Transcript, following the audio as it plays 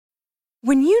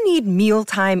When you need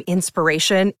mealtime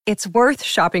inspiration, it's worth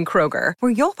shopping Kroger,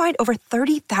 where you'll find over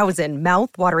 30,000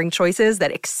 mouth-watering choices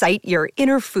that excite your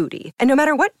inner foodie. And no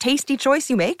matter what tasty choice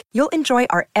you make, you'll enjoy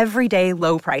our everyday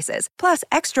low prices, plus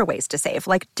extra ways to save,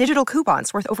 like digital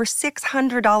coupons worth over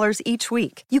 $600 each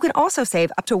week. You can also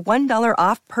save up to $1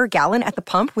 off per gallon at the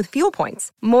pump with fuel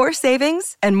points. More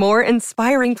savings and more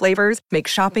inspiring flavors make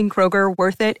shopping Kroger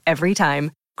worth it every time.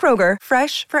 Kroger,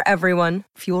 fresh for everyone.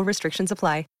 Fuel restrictions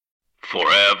apply.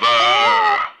 Forever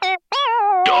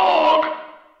Dog.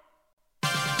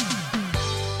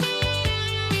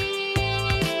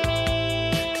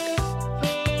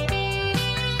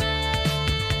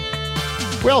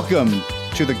 Welcome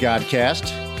to the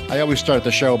Godcast. I always start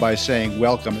the show by saying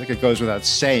welcome. I think it goes without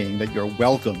saying that you're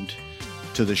welcomed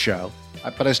to the show.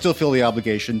 But I still feel the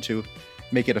obligation to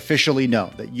make it officially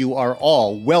known that you are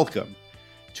all welcome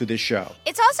to this show.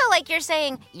 It's also like you're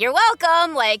saying, you're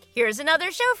welcome, like, here's another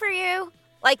show for you.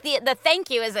 Like the thank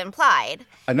you is implied.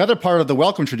 Another part of the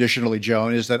welcome traditionally,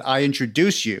 Joan, is that I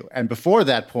introduce you, and before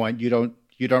that point, you don't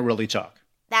really talk.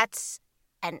 That's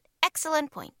an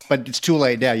excellent point. But it's too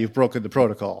late now. You've broken the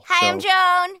protocol. Hi, I'm Joan.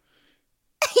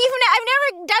 I've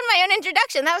never done my own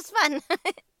introduction. That was fun.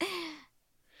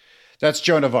 That's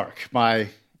Joan of Arc, my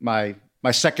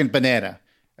second banana.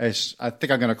 I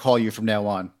think I'm going to call you from now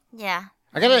on. Yeah.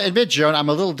 I got to admit, Joan, I'm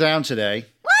a little down today.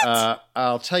 What?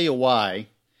 I'll tell you why.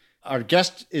 Our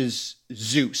guest is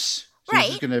Zeus. Right.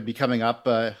 Zeus is going to be coming up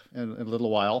in a little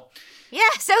while. Yeah,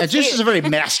 so and cute. Zeus is a very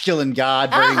masculine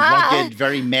god, very rugged,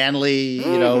 very manly.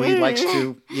 You know, he likes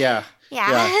to, yeah.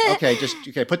 Okay,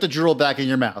 put the drool back in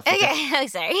your mouth. Okay, oh,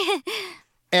 sorry.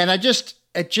 And I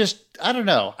don't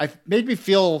know. It made me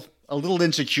feel a little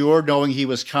insecure knowing he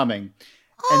was coming.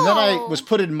 Oh. And then I was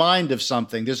put in mind of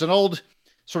something. There's an old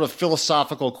sort of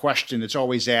philosophical question that's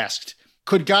always asked.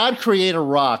 Could God create a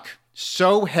rock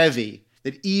so heavy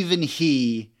that even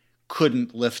he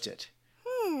couldn't lift it?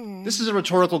 This is a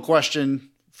rhetorical question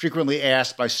frequently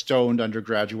asked by stoned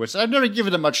undergraduates. I've never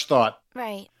given it much thought.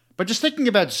 Right. But just thinking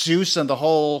about Zeus and the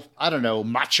whole,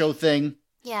 macho thing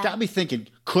got me thinking,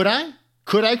 could I?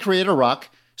 Could I create a rock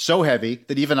so heavy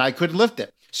that even I couldn't lift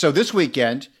it? So this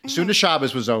weekend, as soon as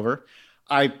Shabbos was over,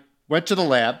 I went to the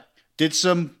lab, did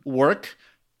some work,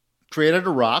 created a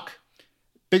rock.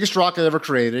 Biggest rock I ever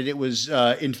created. It was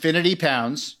infinity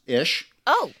pounds-ish.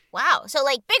 Oh, wow. So,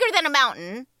 like, bigger than a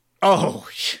mountain. Oh,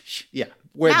 yeah.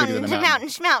 Way bigger than a mountain.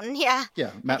 Mountain, yeah.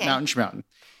 Yeah, mountain, schmountain.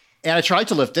 And I tried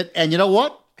to lift it, and you know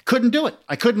what? I couldn't do it.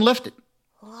 I couldn't lift it.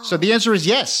 Whoa. So the answer is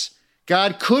yes.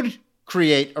 God could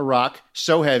create a rock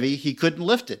so heavy he couldn't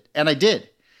lift it, and I did.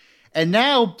 And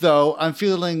now, though, I'm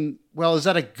feeling, well, is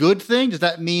that a good thing? Does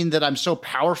that mean that I'm so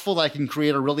powerful that I can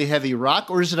create a really heavy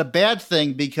rock? Or is it a bad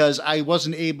thing because I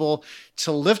wasn't able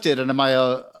to lift it and am I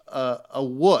a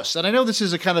wuss? And I know this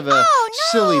is a kind of a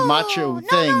silly macho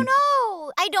thing.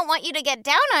 No. I don't want you to get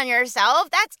down on yourself.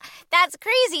 That's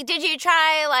crazy. Did you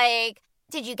try,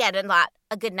 did you get a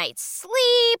good night's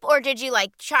sleep? Or did you,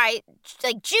 try,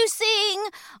 juicing?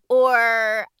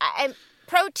 Or...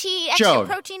 Joan,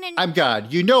 protein in... I'm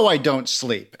God. You know I don't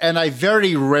sleep, and I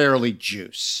very rarely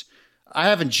juice. I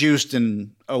haven't juiced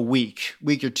in a week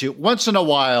or two. Once in a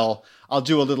while, I'll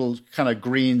do a little kind of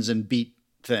greens and beet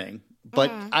thing, but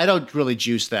I don't really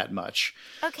juice that much.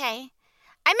 Okay.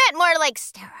 I meant more like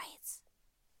steroids.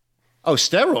 Oh,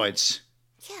 steroids?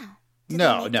 Yeah.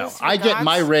 No. I get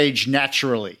my rage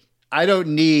naturally. I don't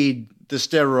need the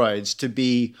steroids to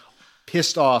be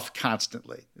pissed off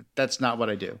constantly. That's not what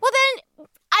I do. Well, then,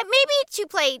 maybe to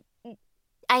play,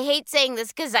 I hate saying this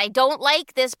because I don't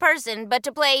like this person, but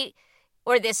to play,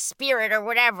 or this spirit or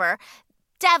whatever,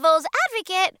 devil's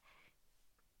advocate,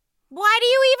 why do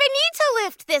you even need to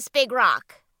lift this big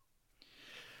rock?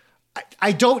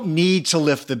 I don't need to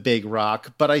lift the big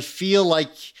rock, but I feel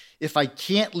like if I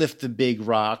can't lift the big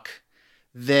rock,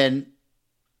 then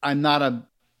I'm not a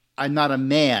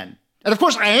man. And of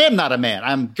course, I am not a man.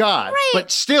 I'm God. Right.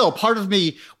 But still, part of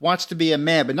me wants to be a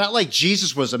man, but not like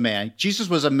Jesus was a man. Jesus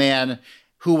was a man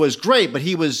who was great, but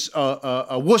he was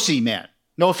a wussy man.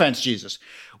 No offense, Jesus.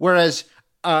 Whereas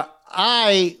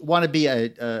I want to be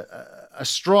a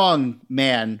strong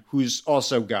man who's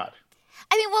also God.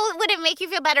 I mean, well, would it make you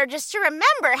feel better just to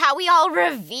remember how we all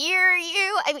revere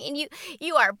you? I mean,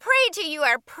 you are prayed to, you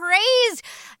are praised.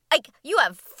 Like, you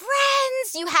have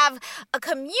friends, you have a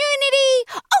community.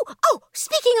 Oh,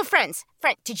 speaking of friends,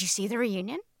 did you see the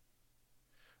reunion?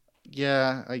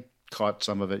 Yeah, I caught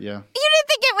some of it, yeah. You didn't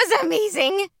think it was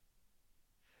amazing?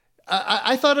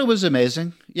 I thought it was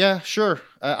amazing. Yeah, sure.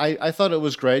 I thought it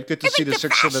was great. Good to see the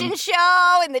six of them. The fashion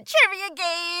show and the trivia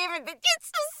game.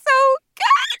 It's just so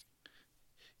good.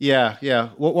 Yeah, yeah.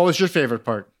 What was your favorite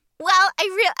part? Well,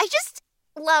 I just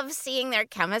love seeing their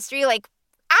chemistry. Like,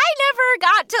 I never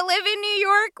got to live in New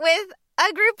York with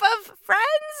a group of friends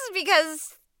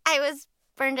because I was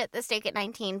burned at the stake at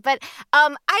 19. But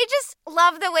I just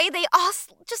love the way they all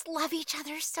just love each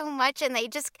other so much, and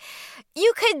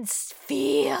you could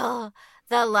feel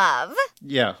the love.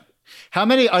 Yeah.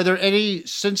 Are there any,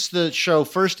 since the show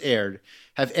first aired,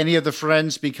 have any of the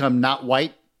friends become not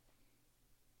white?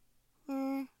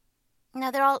 No,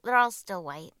 they're all still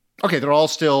white. Okay, they're all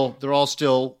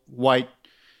still white,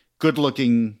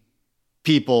 good-looking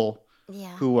people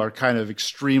who are kind of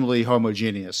extremely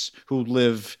homogeneous, who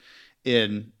live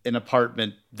in an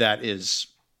apartment that is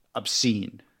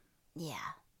obscene. Yeah.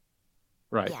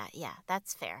 Right. Yeah,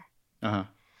 that's fair. Uh-huh.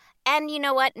 And you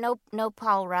know what? No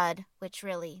Paul Rudd, which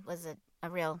really was a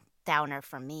real downer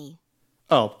for me.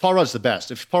 Oh, Paul Rudd's the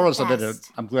best. If Paul Rudd's not in it,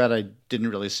 I'm glad I didn't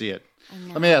really see it.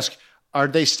 Let me ask, are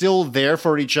they still there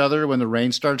for each other when the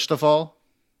rain starts to fall?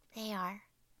 They are.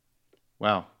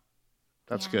 Wow.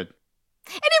 That's good.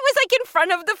 And it was like in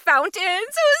front of the fountain, so it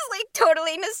was like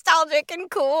totally nostalgic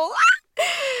and cool.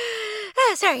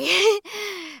 Sorry.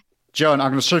 Joan, I'm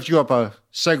going to serve you up a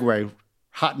segue,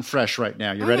 hot and fresh right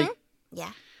now. You ready?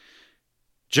 Yeah.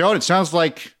 Joan, it sounds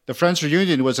like the Friends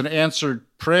reunion was an answered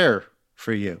prayer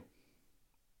for you.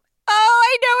 Oh,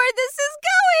 I know where this is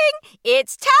going.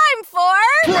 It's time for...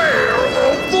 Prayer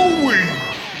of the Week!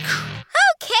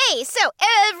 Okay, so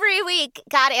every week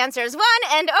God answers one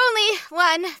and only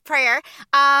one prayer.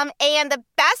 And the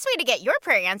best way to get your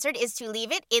prayer answered is to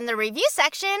leave it in the review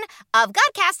section of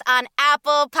Godcast on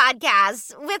Apple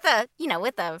Podcasts with a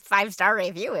 5-star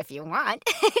review if you want.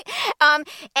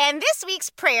 And this week's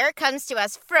prayer comes to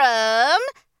us from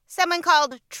someone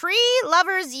called Tree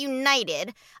Lovers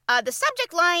United. The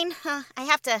subject line,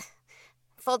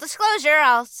 full disclosure,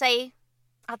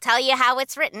 I'll tell you how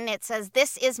it's written. It says,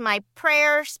 "This is my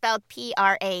prayer," spelled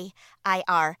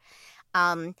Prair.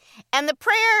 And the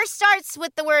prayer starts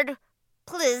with the word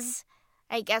please.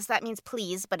 I guess that means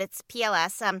please, but it's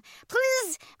PLS.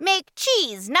 Please make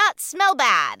cheese not smell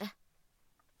bad.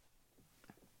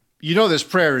 You know this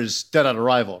prayer is dead on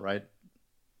arrival, right?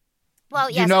 Well,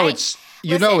 yes.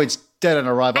 You know it's dead on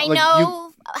arrival.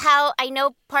 I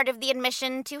know part of the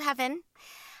admission to heaven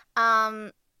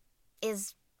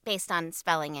is based on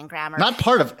spelling and grammar. Not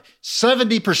part of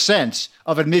 70%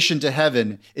 of admission to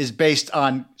heaven is based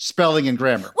on spelling and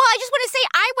grammar. Well, I just want to say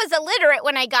I was illiterate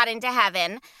when I got into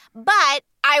heaven, but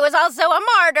I was also a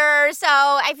martyr, so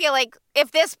I feel like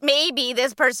maybe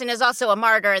this person is also a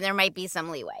martyr and there might be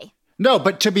some leeway. No,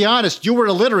 but to be honest, you were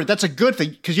illiterate. That's a good thing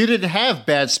because you didn't have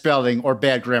bad spelling or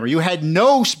bad grammar. You had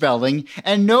no spelling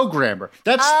and no grammar.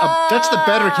 That's the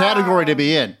better category to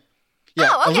be in. Yeah,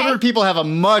 okay. Illiterate people have a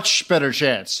much better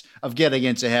chance of getting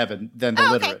into heaven than the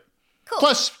literate. Okay. Cool.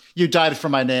 Plus, you died for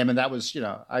my name, and that was,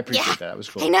 I appreciate that. That was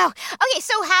cool. I know. Okay,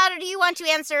 so how do you want to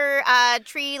answer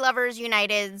Tree Lovers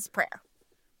United's prayer?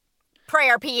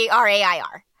 Prayer,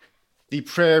 Prair. The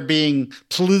prayer being,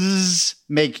 please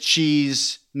make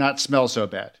cheese not smell so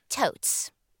bad.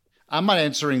 Totes. I'm not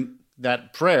answering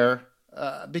that prayer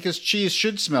because cheese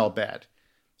should smell bad.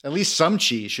 At least some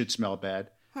cheese should smell bad.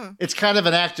 It's kind of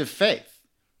an act of faith.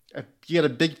 You get a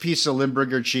big piece of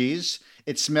Limburger cheese,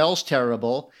 it smells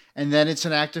terrible, and then it's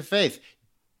an act of faith.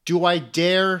 Do I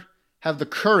dare have the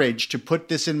courage to put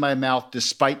this in my mouth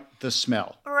despite the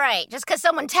smell? Right, just because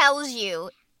someone tells you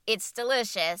it's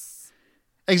delicious.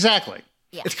 Exactly.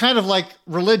 Yeah. It's kind of like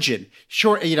religion.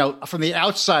 Sure, from the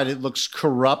outside it looks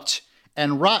corrupt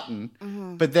and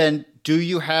rotten, but then do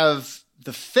you have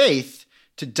the faith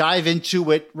to dive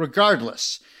into it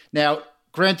regardless? Now,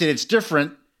 granted, it's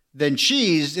different than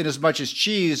cheese in as much as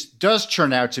cheese does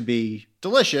turn out to be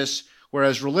delicious,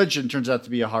 whereas religion turns out to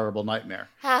be a horrible nightmare.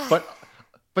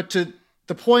 But to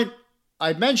the point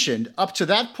I mentioned, up to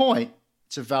that point,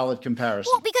 it's a valid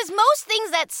comparison. Well, because most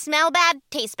things that smell bad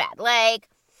taste bad. Like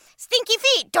stinky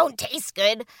feet don't taste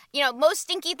good. Most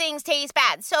stinky things taste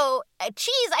bad. So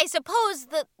cheese, I suppose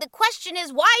the question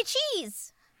is, why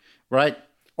cheese? Right.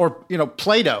 Or,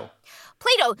 Play-Doh.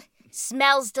 Play-Doh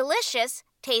smells delicious,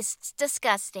 tastes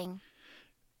disgusting.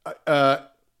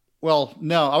 Well,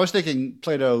 no, I was thinking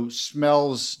Play-Doh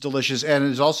smells delicious and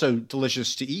is also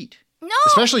delicious to eat. No.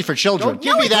 Especially for children.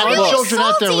 Give me that. Really Children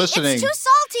salty. Out there listening. It's too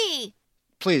salty.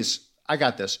 Please, I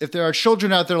got this. If there are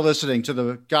children out there listening to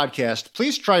the Godcast,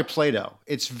 please try Play-Doh.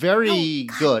 It's very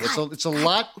good. It's a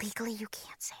lot. Legally, you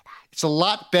can't say that. It's a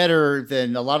lot better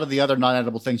than a lot of the other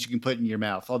non-edible things you can put in your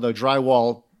mouth, although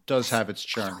drywall does have its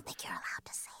charm. I don't think you're allowed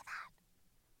to say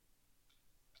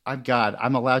that.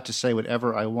 I'm allowed to say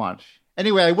whatever I want.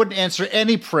 Anyway, I wouldn't answer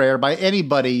any prayer by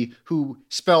anybody who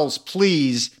spells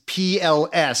please,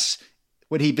 P-L-S,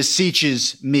 when he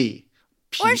beseeches me.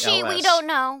 Or she, we don't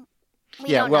know.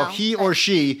 He or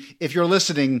she, if you're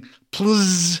listening,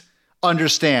 please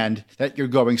understand that you're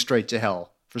going straight to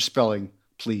hell for spelling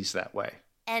please that way.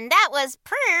 And that was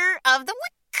Prayer of the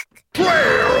Week.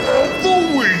 Prayer of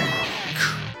the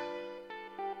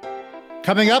Week.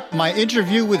 Coming up, my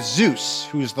interview with Zeus,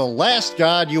 who's the last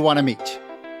god you want to meet.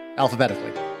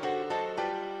 Alphabetically.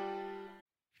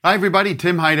 Hi, everybody.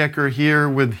 Tim Heidecker here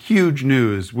with huge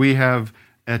news. We have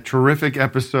a terrific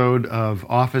episode of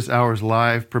Office Hours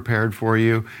Live prepared for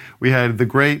you. We had the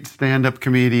great stand-up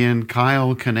comedian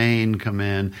Kyle Kinane come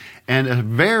in, and a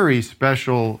very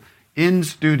special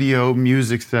in-studio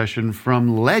music session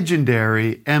from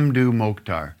legendary Mdou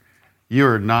Moctar.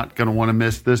 You're not going to want to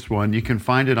miss this one. You can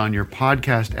find it on your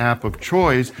podcast app of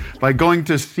choice by going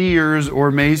to Sears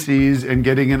or Macy's and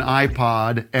getting an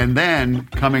iPod and then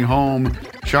coming home,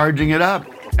 charging it up,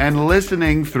 and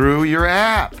listening through your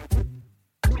app.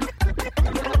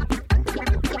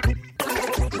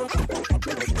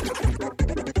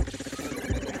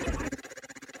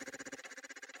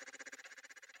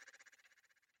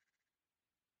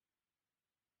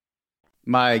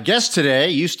 My guest today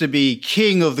used to be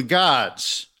king of the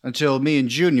gods until me and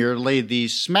Junior laid the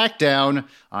smackdown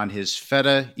on his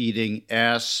feta-eating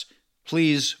ass.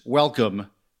 Please welcome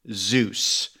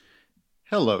Zeus.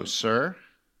 Hello, sir.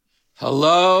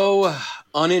 Hello,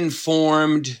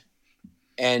 uninformed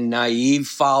and naive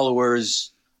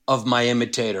followers of my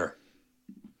imitator.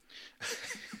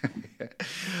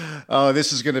 Oh,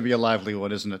 this is going to be a lively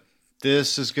one, isn't it?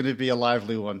 This is going to be a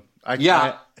lively one.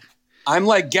 I'm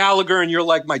like Gallagher and you're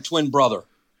like my twin brother.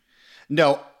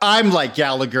 No, I'm like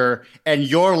Gallagher and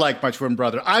you're like my twin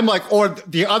brother. I'm like, or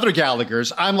the other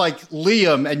Gallaghers, I'm like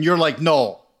Liam and you're like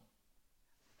Noel.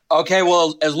 Okay,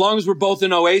 well, as long as we're both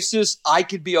in Oasis, I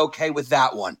could be okay with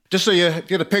that one. Just so you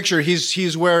get a picture,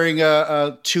 he's wearing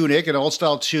a tunic, an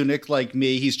old-style tunic like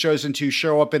me. He's chosen to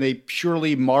show up in a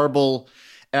purely marble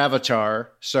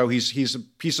avatar. So he's a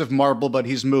piece of marble, but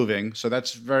he's moving. So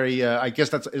that's very, I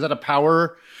guess is that a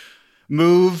power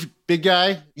move, big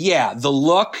guy? Yeah, the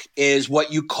look is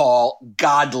what you call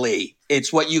godly.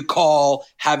 It's what you call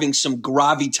having some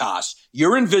gravitas.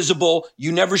 You're invisible.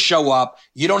 You never show up.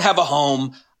 You don't have a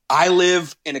home. I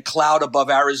live in a cloud above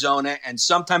Arizona, and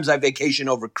sometimes I vacation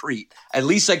over Crete. At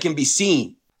least I can be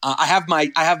seen. I have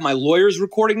my lawyers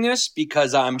recording this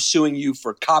because I'm suing you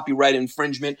for copyright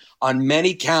infringement on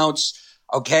many counts.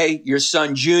 Okay, your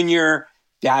son Junior,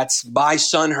 that's my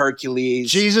son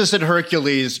Hercules. Jesus and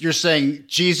Hercules. You're saying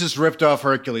Jesus ripped off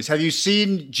Hercules. Have you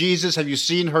seen Jesus? Have you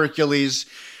seen Hercules?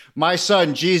 My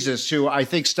son Jesus, who I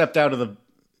think stepped out of the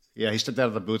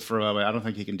booth for a moment. I don't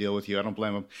think he can deal with you. I don't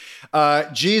blame him.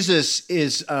 Jesus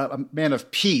is a man of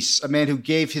peace, a man who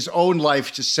gave his own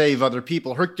life to save other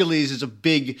people. Hercules is a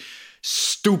big,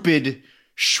 stupid,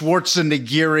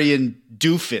 Schwarzeneggerian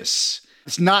doofus.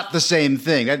 It's not the same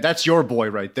thing. That's your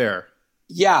boy right there.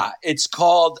 Yeah, it's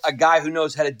called a guy who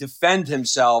knows how to defend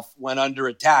himself when under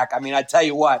attack. I mean, I tell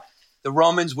you what, the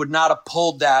Romans would not have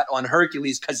pulled that on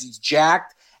Hercules because he's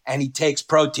jacked and he takes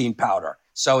protein powder.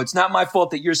 So it's not my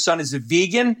fault that your son is a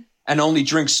vegan and only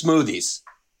drinks smoothies.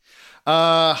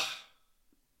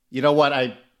 You know what?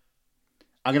 I'm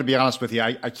going to be honest with you.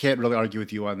 I can't really argue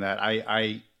with you on that.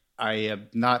 I am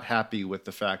not happy with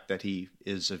the fact that he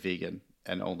is a vegan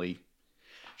and only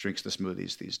drinks the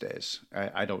smoothies these days.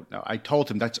 I don't know. I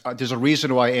told him there's a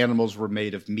reason why animals were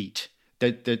made of meat.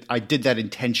 That I did that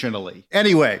intentionally.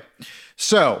 Anyway,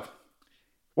 so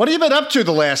what have you been up to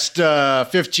the last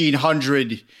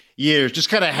 1,500 years? Just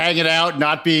kind of hanging out,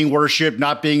 not being worshipped,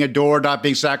 not being adored, not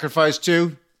being sacrificed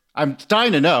to? I'm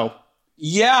dying to know.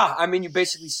 Yeah, I mean, you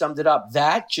basically summed it up.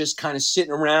 That, just kind of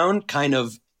sitting around, kind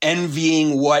of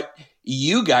envying what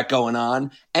you got going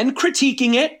on and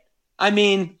critiquing it. I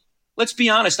mean, let's be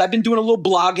honest. I've been doing a little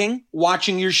blogging,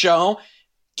 watching your show,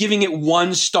 giving it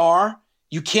 1 star.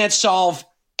 You can't solve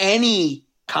any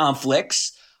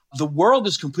conflicts. The world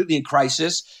is completely in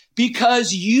crisis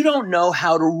because you don't know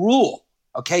how to rule.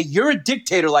 Okay, you're a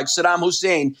dictator like Saddam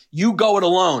Hussein. You go it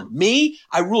alone. Me,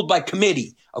 I ruled by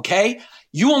committee. Okay,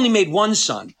 you only made 1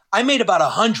 son. I made about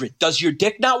 100. Does your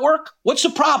dick not work? What's the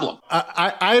problem?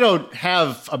 I don't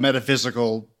have a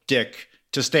metaphysical dick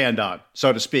to stand on,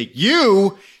 so to speak.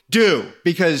 You do,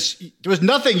 because there was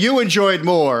nothing you enjoyed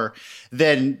more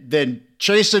than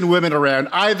chasing women around,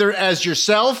 either as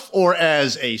yourself or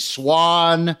as a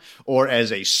swan or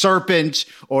as a serpent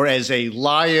or as a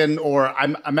lion, or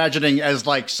I'm imagining as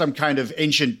like some kind of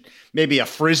ancient, maybe a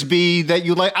frisbee that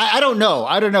you like. I don't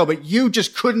know, but you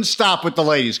just couldn't stop with the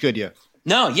ladies, could you?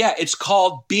 No, yeah, it's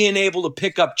called being able to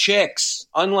pick up chicks.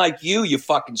 Unlike you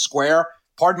fucking square.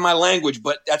 Pardon my language,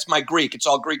 but that's my Greek. It's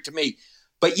all Greek to me.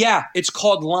 But yeah, it's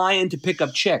called lying to pick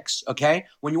up chicks, okay?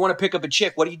 When you want to pick up a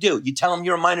chick, what do? You tell them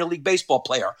you're a minor league baseball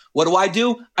player. What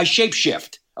do? I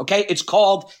shapeshift, okay? It's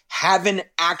called having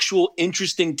actual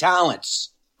interesting talents.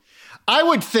 I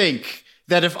would think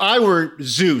that if I were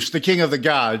Zeus, the king of the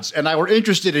gods, and I were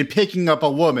interested in picking up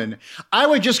a woman, I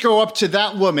would just go up to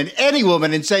that woman, any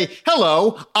woman, and say,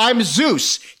 hello, I'm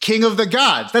Zeus, king of the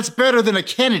gods. That's better than a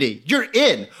Kennedy. You're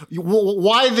in.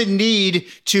 Why the need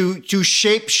to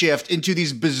shapeshift into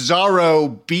these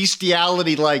bizarro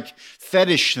bestiality-like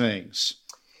fetish things?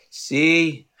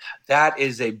 See, that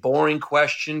is a boring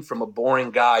question from a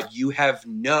boring god. You have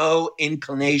no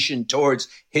inclination towards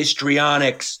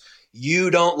histrionics. You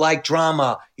don't like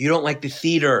drama. You don't like the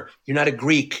theater. You're not a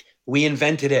Greek. We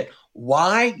invented it.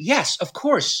 Why? Yes, of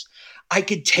course. I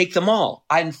could take them all.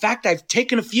 In fact, I've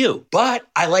taken a few, but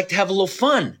I like to have a little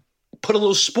fun, put a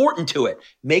little sport into it,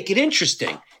 make it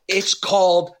interesting. It's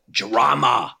called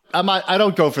drama. I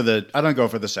don't go for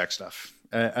the sex stuff,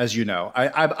 as you know.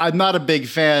 I'm not a big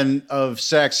fan of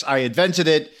sex. I invented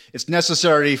it. It's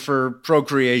necessary for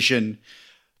procreation,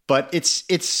 but it's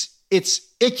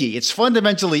icky. It's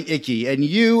fundamentally icky. And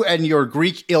you and your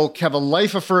Greek ilk have a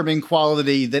life-affirming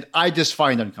quality that I just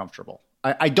find uncomfortable.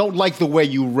 I don't like the way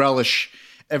you relish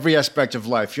every aspect of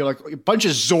life. You're like a bunch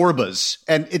of Zorbas,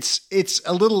 and it's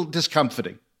a little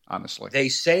discomforting, honestly. They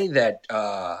say that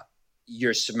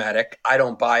you're Semitic. I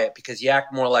don't buy it because you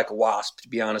act more like a wasp, to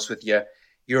be honest with you.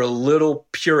 You're a little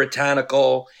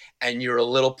puritanical, and you're a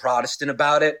little Protestant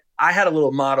about it. I had a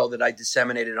little motto that I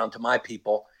disseminated onto my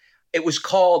people. It was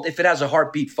called, if it has a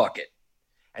heartbeat, fuck it.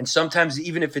 And sometimes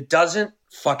even if it doesn't,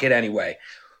 fuck it anyway.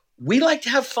 We like to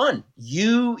have fun.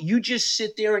 You just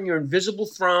sit there in your invisible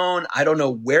throne. I don't know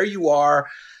where you are,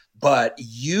 but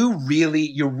your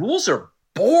rules are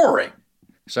boring.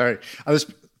 Sorry. I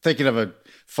was thinking of a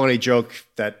funny joke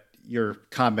that your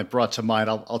comment brought to mind.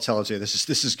 I'll tell it to you.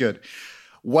 This is good.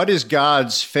 What is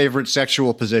God's favorite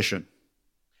sexual position?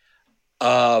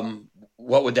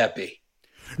 What would that be?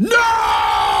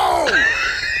 No!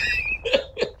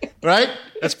 Right?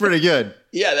 That's pretty good.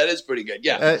 Yeah, that is pretty good.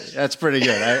 Yeah. That's pretty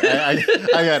good.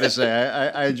 I got to say,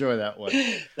 I enjoy that one.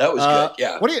 That was good.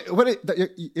 Yeah.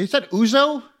 You said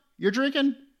ouzo you're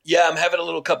drinking? Yeah, I'm having a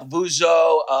little cup of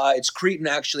ouzo. It's Cretan,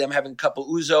 actually. I'm having a cup of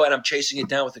ouzo, and I'm chasing it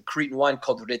down with a Cretan wine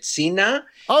called Retsina.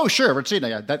 Oh, sure. Retsina.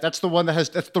 Yeah. That's the one that's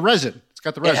the resin. It's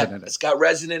got the resin in it. It's got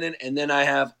resin in it. And then I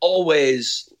have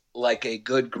always, like a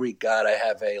good Greek god, I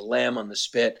have a lamb on the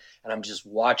spit, and I'm just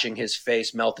watching his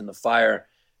face melt in the fire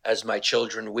as my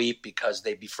children weep because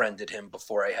they befriended him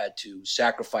before I had to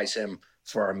sacrifice him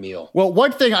for our meal. Well,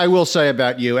 one thing I will say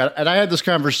about you, and I had this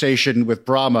conversation with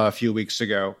Brahma a few weeks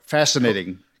ago.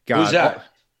 Fascinating god. Who's that?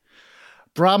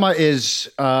 Brahma is,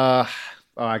 I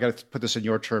got to put this in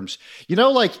your terms. You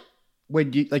know, like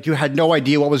when you had no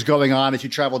idea what was going on if you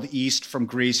traveled east from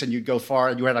Greece and you'd go far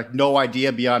and you had like no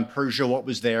idea beyond Persia what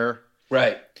was there.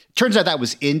 Right. Turns out that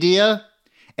was India.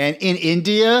 And in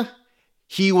India,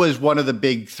 he was one of the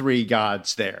big three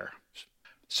gods there.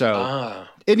 So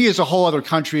India is a whole other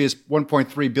country. It's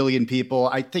 1.3 billion people.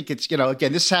 I think it's,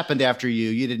 again, this happened after you.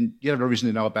 You have no reason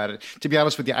to know about it. To be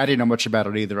honest with you, I didn't know much about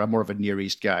it either. I'm more of a Near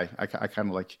East guy. I kind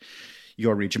of like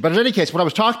your region. But in any case, what I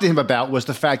was talking to him about was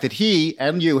the fact that he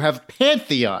and you have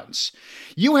pantheons.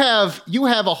 You have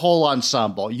a whole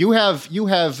ensemble. You have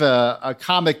a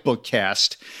comic book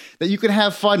cast that you can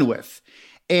have fun with.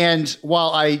 And while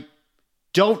I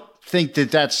don't think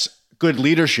that that's good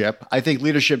leadership, I think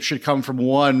leadership should come from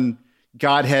one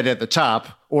godhead at the top,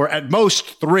 or at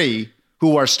most three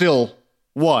who are still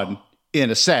one in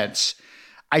a sense.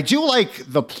 I do like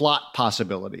the plot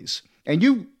possibilities. And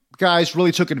you guys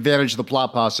really took advantage of the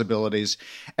plot possibilities.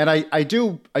 And I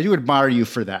do admire you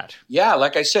for that. Yeah,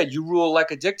 like I said, you rule like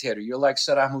a dictator. You're like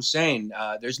Saddam Hussein.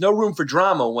 There's no room for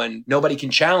drama when nobody can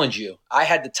challenge you. I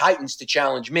had the Titans to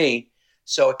challenge me,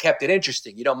 so it kept it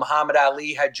interesting. Muhammad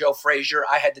Ali had Joe Frazier.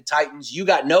 I had the Titans. You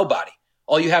got nobody.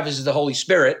 All you have is the Holy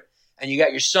Spirit, and you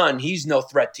got your son. He's no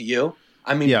threat to you.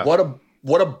 I mean, yeah.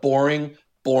 What a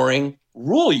boring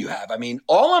rule you have. I mean,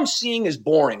 all I'm seeing is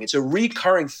boring. It's a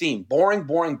recurring theme. Boring.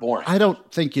 I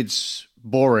don't think it's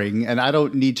boring, and I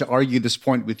don't need to argue this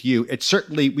point with you. It's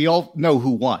certainly, we all know who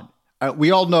won.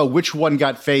 We all know which one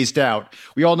got phased out.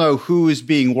 We all know who is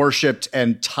being worshipped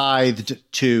and tithed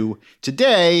to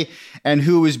today, and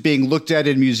who is being looked at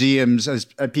in museums as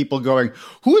people going,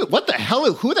 who the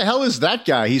hell is that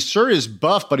guy? He sure is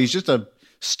buff, but he's just a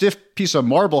stiff piece of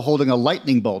marble holding a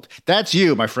lightning bolt. That's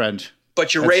you, my friend.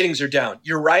 but your ratings are down.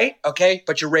 You're right, okay?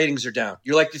 But your ratings are down.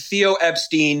 You're like the Theo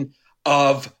Epstein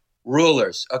of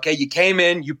rulers, okay? You came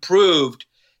in, you proved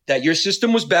that your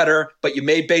system was better, but you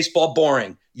made baseball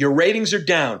boring. Your ratings are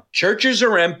down. Churches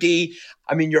are empty.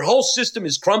 I mean, your whole system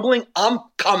is crumbling. I'm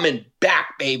coming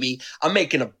back, baby. I'm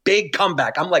making a big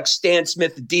comeback. I'm like Stan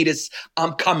Smith, Adidas.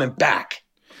 I'm coming back.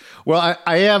 Well,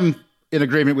 I am in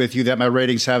agreement with you that my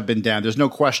ratings have been down. There's no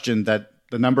question that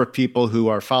the number of people who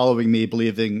are following me,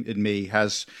 believing in me,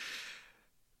 has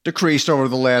decreased over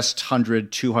the last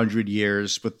 100, 200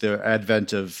 years with the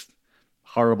advent of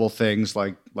horrible things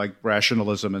like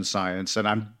rationalism and science. And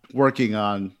I'm working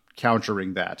on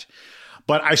countering that.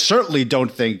 But I certainly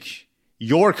don't think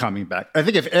you're coming back. I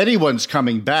think if anyone's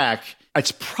coming back,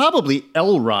 it's probably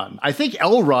Elron. I think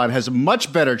Elron has a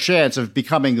much better chance of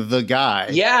becoming the guy.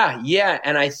 Yeah.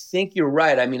 And I think you're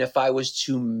right. I mean, if I was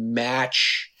to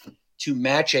match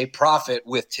a prophet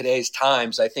with today's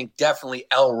times, I think definitely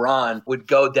Elron would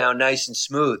go down nice and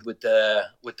smooth with the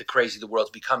crazy the world's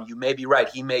become. You may be right.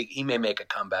 He may make a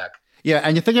comeback. Yeah,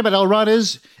 and the thing about Elron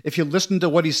is, if you listen to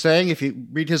what he's saying, if you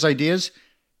read his ideas,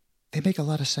 they make a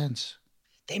lot of sense.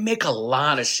 They make a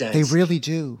lot of sense. They really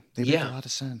do. They make a lot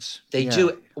of sense. They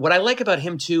do. What I like about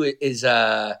him too is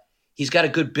he's got a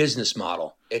good business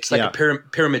model. It's like a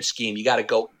pyramid scheme. You got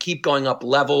to keep going up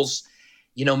levels.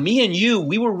 You know, me and you,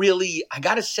 we were really, I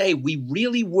got to say, we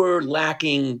really were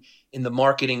lacking in the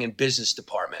marketing and business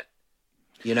department.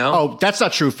 You know? Oh, that's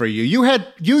not true for you.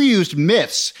 You used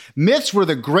myths. Myths were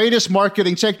the greatest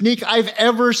marketing technique I've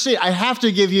ever seen. I have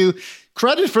to give you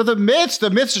credit for the myths. The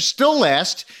myths are still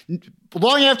last.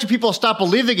 Long after people stop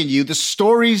believing in you, the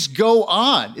stories go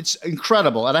on. It's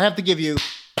incredible. And I have to give you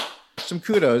some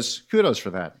kudos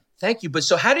for that. Thank you. But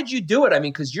so how did you do it? I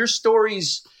mean, because your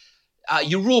stories,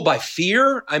 you rule by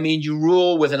fear. I mean, you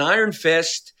rule with an iron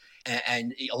fist.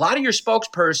 And a lot of your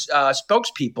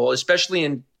spokespeople, especially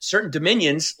in certain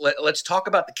dominions, let's talk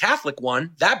about the Catholic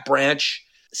one, that branch,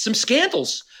 some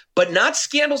scandals, but not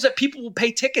scandals that people will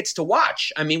pay tickets to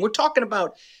watch. I mean, we're talking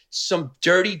about some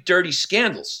dirty, dirty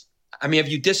scandals. I mean,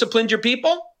 have you disciplined your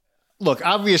people? Look,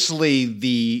 obviously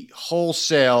the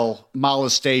wholesale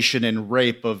molestation and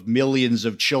rape of millions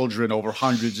of children over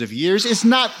hundreds of years is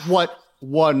not what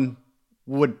one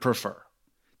would prefer.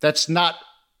 That's not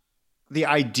the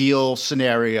ideal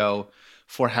scenario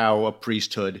for how a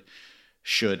priesthood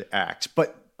should act.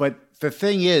 But the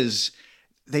thing is,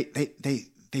 they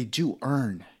do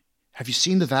earn. Have you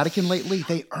seen the Vatican lately?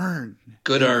 They earn.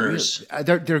 Good earners.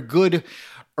 They're good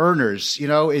earners. You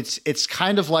know, it's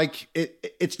kind of like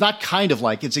it's not kind of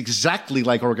like, it's exactly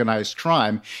like organized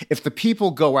crime. If the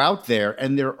people go out there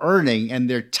and they're earning and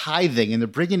they're tithing and they're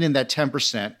bringing in that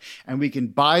 10%, and we can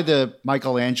buy the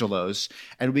Michelangelos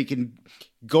and we can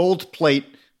gold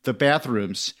plate the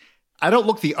bathrooms. I don't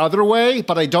look the other way,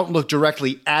 but I don't look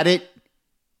directly at it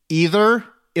either,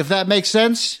 if that makes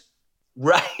sense.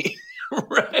 Right.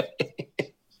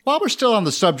 While we're still on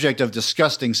the subject of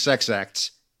disgusting sex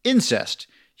acts, incest.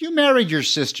 You married your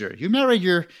sister. You married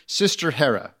your sister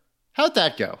Hera. How'd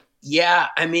that go? Yeah,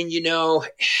 I mean, you know,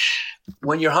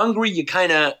 when you're hungry, you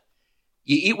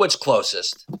eat what's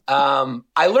closest.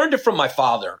 I learned it from my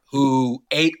father, who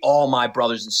ate all my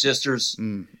brothers and sisters.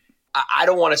 I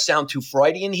don't want to sound too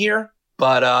Freudian here,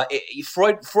 but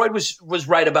Freud was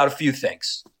right about a few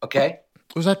things. Okay.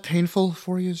 Was that painful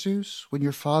for you, Zeus, when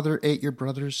your father ate your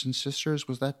brothers and sisters?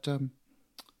 Was that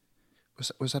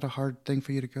a hard thing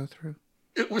for you to go through?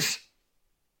 It was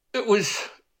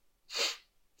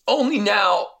only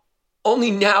now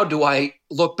do I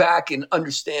look back and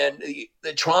understand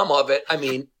the trauma of it. I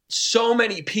mean, so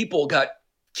many people got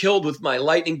killed with my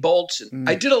lightning bolts, and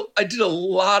I did a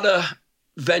lot of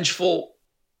vengeful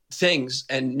things,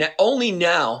 and only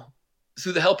now,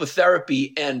 through the help of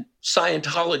therapy and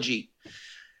Scientology,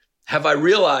 have I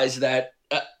realized that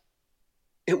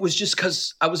it was just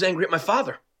because I was angry at my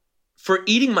father for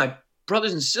eating my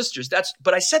brothers and sisters.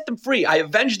 But I set them free. I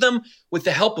avenged them with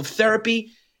the help of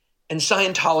therapy and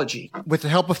Scientology. With the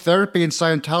help of therapy and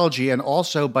Scientology, and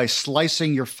also by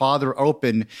slicing your father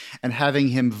open and having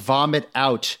him vomit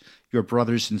out your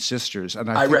brothers and sisters. And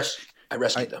I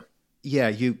rescued them. Yeah,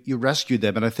 you rescued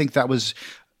them, and I think that was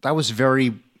very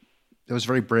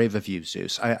brave of you,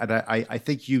 Zeus. I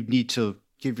think you need to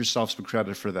give yourself some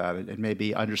credit for that, and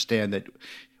maybe understand that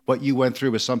what you went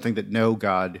through was something that no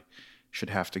God should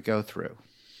have to go through.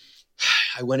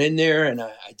 I went in there and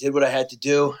I did what I had to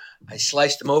do. I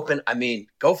sliced them open. I mean,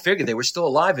 go figure, they were still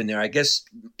alive in there. I guess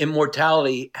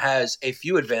immortality has a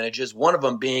few advantages, one of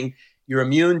them being you're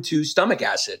immune to stomach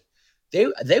acid.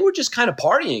 they were just kind of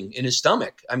partying in his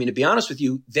stomach. I mean, to be honest with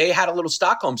you, they had a little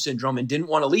Stockholm syndrome and didn't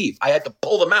want to leave. I had to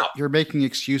pull them out. You're making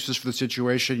excuses for the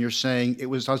situation. You're saying it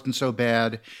wasn't so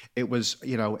bad. It was,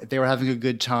 they were having a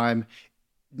good time.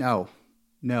 No,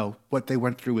 what they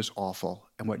went through was awful,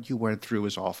 and what you went through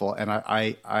was awful. And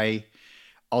I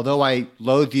although I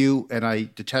loathe you and I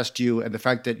detest you, and the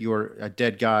fact that you're a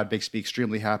dead God makes me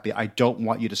extremely happy, I don't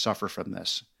want you to suffer from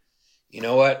this. You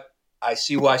know what? I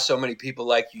see why so many people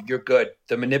like you. You're good.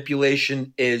 The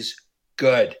manipulation is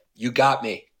good. You got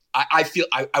me. I feel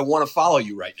I want to follow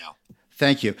you right now.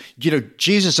 Thank you.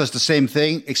 Jesus does the same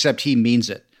thing, except he means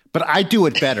it. But I do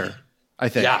it better, I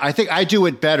think. Yeah. I think I do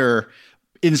it better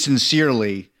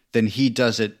insincerely than he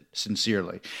does it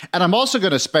sincerely. And I'm also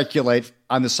going to speculate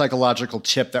on the psychological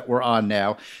tip that we're on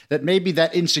now, that maybe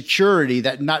that insecurity,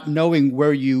 that not knowing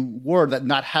where you were, that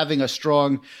not having a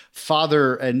strong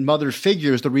father and mother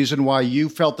figure is the reason why you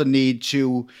felt the need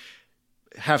to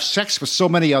have sex with so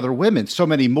many other women, so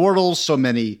many mortals, so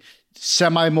many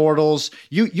semi-mortals.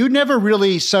 You never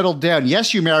really settled down.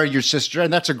 Yes, you married your sister,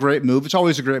 and that's a great move. It's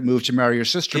always a great move to marry your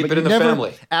sister. Keep but it in the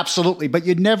family. Absolutely. But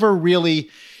you never really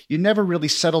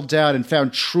settled down and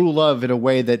found true love in a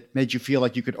way that made you feel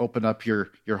like you could open up your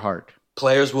heart.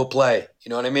 Players will play. You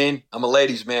know what I mean? I'm a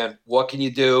ladies' man. What can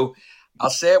you do? I'll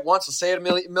say it once. I'll say it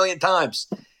a million times.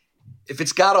 If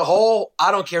it's got a hole,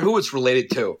 I don't care who it's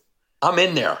related to. I'm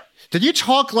in there. Did you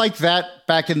talk like that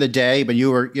back in the day when you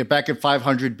were back in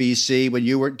 500 BC? When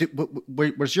you were,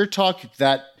 was your talk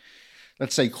that,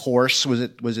 let's say, coarse? Was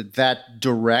it that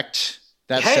direct,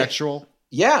 that sexual?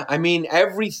 Yeah, I mean,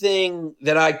 everything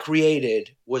that I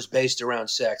created was based around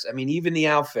sex. I mean, even the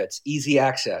outfits, easy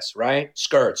access, right?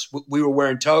 Skirts. We were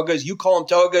wearing togas. You call them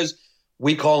togas.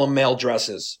 We call them male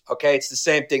dresses. Okay, it's the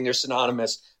same thing. They're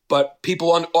synonymous. But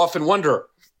people often wonder,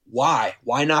 why?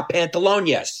 Why not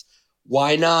pantalones?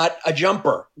 Why not a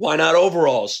jumper? Why not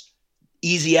overalls?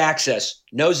 Easy access,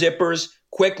 no zippers,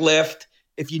 quick lift.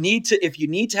 If you need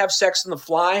to have sex on the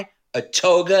fly, a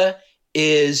toga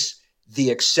is the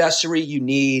accessory you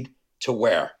need to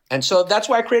wear. And so that's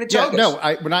why I created togas.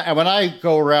 Yeah, no, when I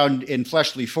go around in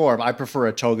fleshly form, I prefer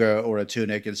a toga or a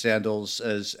tunic and sandals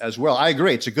as well. I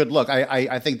agree. It's a good look.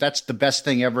 I think that's the best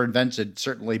thing ever invented,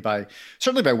 certainly by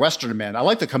Western men. I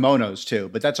like the kimonos too,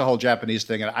 but that's a whole Japanese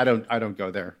thing, and I don't go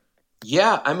there.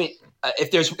 Yeah, I mean, if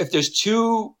there's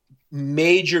two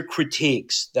major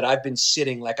critiques that I've been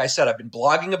sitting, like I said, I've been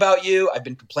blogging about you, I've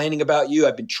been complaining about you,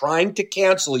 I've been trying to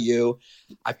cancel you.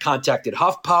 I've contacted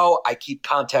HuffPo, I keep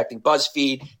contacting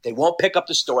BuzzFeed. They won't pick up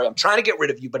the story. I'm trying to get rid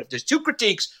of you, but if there's two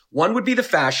critiques, one would be the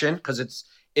fashion, because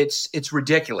it's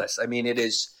ridiculous. I mean, it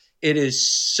is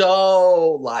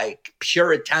so like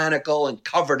puritanical and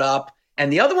covered up.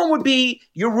 And the other one would be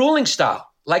your ruling style.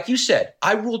 Like you said,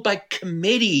 I ruled by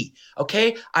committee,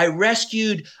 okay? I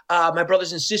rescued my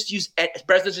brothers and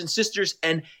sisters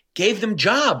and gave them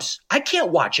jobs. I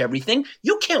can't watch everything.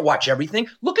 You can't watch everything.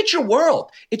 Look at your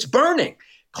world. It's burning.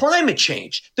 Climate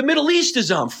change. The Middle East is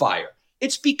on fire.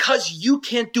 It's because you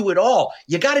can't do it all.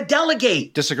 You got to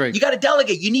delegate. Disagree. You got to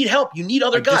delegate. You need help. You need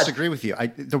other guys. I disagree with you.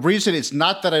 The reason it's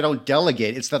not that I don't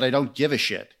delegate, it's that I don't give a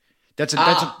shit. That's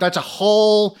a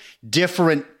whole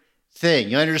different thing.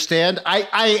 You understand?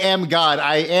 I am God.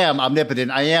 I am omnipotent.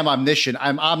 I am omniscient.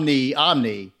 I'm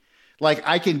omni. Like,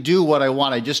 I can do what I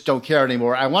want. I just don't care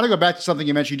anymore. I want to go back to something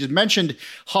you mentioned. You just mentioned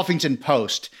Huffington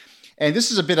Post. And this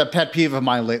has been a pet peeve of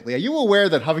mine lately. Are you aware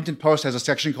that Huffington Post has a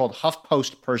section called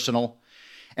HuffPost Personal?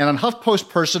 And on HuffPost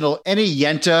Personal, any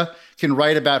yenta can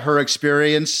write about her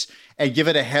experience and give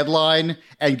it a headline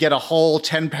and get a whole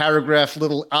 10-paragraph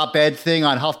little op-ed thing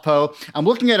on HuffPo. I'm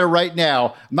looking at it right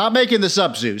now. I'm not making this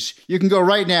up, Zeus. You can go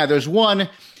right now. There's one.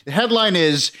 The headline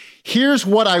is, "Here's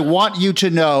what I want you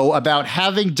to know about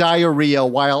having diarrhea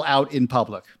while out in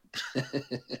public."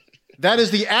 That is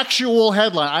the actual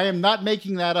headline. I am not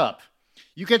making that up.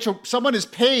 Someone is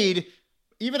paid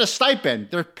even a stipend.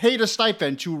 They're paid a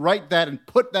stipend to write that and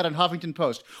put that in Huffington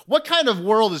Post. What kind of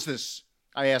world is this,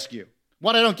 I ask you?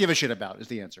 What I don't give a shit about is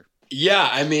the answer. Yeah,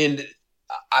 I mean,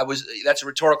 that's a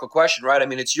rhetorical question, right? I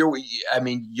mean,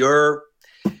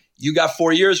 you got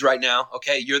 4 years right now,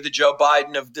 okay? You're the Joe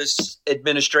Biden of this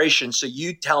administration. So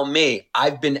you tell me.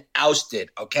 I've been ousted,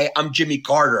 okay? I'm Jimmy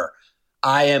Carter.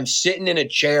 I am sitting in a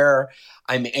chair.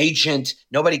 I'm ancient.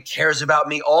 Nobody cares about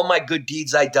me. All my good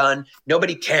deeds I've done,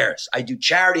 nobody cares. I do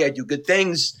charity. I do good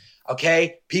things,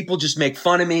 okay? People just make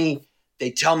fun of me.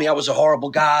 They tell me I was a horrible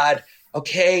God.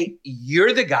 Okay,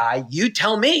 you're the guy. You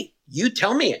tell me.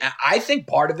 I think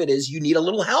part of it is you need a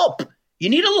little help.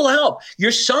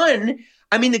 Your son,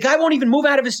 I mean, the guy won't even move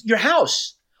out of your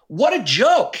house. What a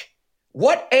joke.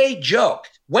 What a joke.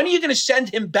 When are you going to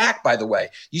send him back, by the way?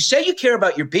 You say you care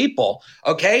about your people,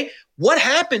 okay? What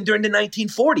happened during the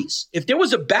 1940s? If there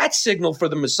was a bat signal for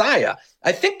the Messiah,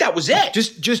 I think that was it.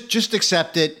 Just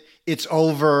accept it. It's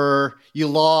over. You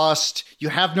lost. You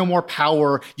have no more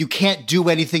power. You can't do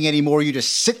anything anymore. You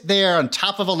just sit there on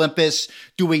top of Olympus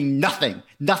doing nothing.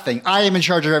 Nothing. I am in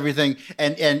charge of everything.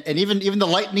 And even the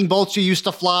lightning bolts you used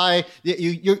to fly.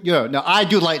 You know. No, I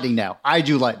do lightning now. I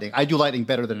do lightning. I do lightning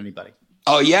better than anybody.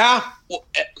 Oh yeah. Well,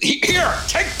 here,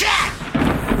 take that.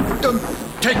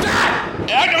 Take that.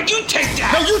 No, you take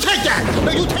that. No, you take that.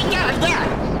 No, you take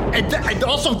that and that, and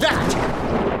also that.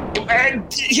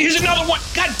 And here's another one.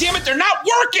 God damn it, they're not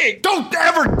working. Don't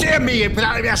ever damn me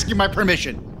without asking my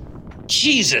permission.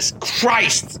 Jesus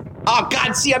Christ. Oh,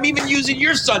 God, see, I'm even using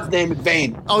your son's name in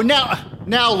vain. Oh,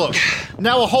 now look.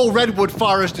 Now a whole redwood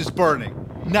forest is burning.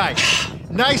 Nice.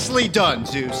 Nicely done,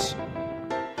 Zeus.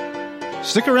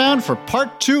 Stick around for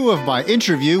part 2 of my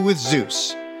interview with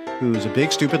Zeus, who's a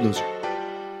big, stupid loser.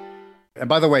 And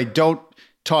by the way, don't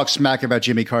talk smack about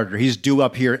Jimmy Carter. He's due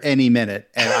up here any minute,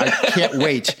 and I can't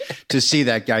wait to see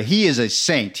that guy. He is a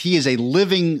saint. He is a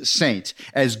living saint.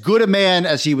 As good a man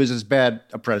as he was as bad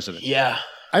a president. Yeah.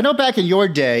 I know back in your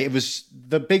day, it was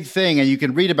the big thing, and you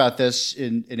can read about this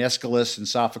in Aeschylus and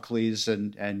Sophocles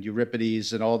and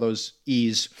Euripides and all those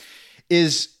E's,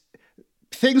 is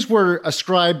things were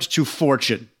ascribed to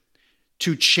fortune,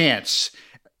 to chance.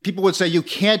 People would say you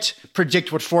can't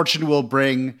predict what fortune will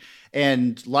bring,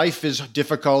 and life is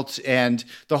difficult. And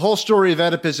the whole story of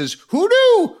Oedipus is, who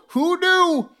knew? Who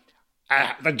knew?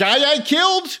 The guy I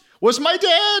killed was my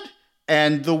dad,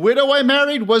 and the widow I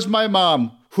married was my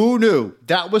mom. Who knew?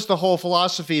 That was the whole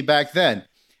philosophy back then.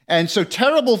 And so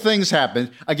terrible things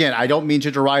happened. Again, I don't mean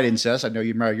to deride incest. I know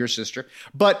you married your sister.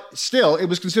 But still, it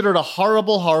was considered a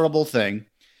horrible, horrible thing.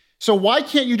 So why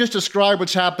can't you just ascribe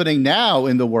what's happening now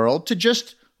in the world to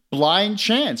just blind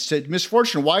chance, to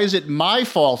misfortune? Why is it my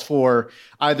fault for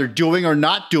either doing or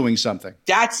not doing something?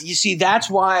 That's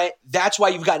why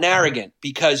you've gotten arrogant,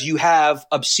 because you have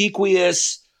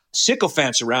obsequious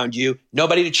sycophants around you,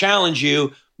 nobody to challenge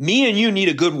you. Me and you need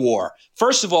a good war.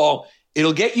 First of all,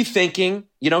 it'll get you thinking,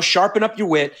 sharpen up your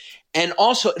wit. And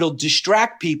also it'll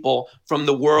distract people from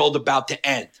the world about to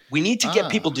end. We need to get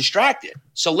people distracted.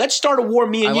 So let's start a war,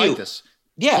 me and you. I like this.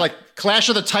 Yeah. It's like Clash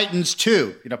of the Titans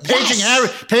 2,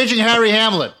 paging Harry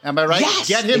Hamlin. Am I right? Yes.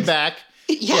 Get him back.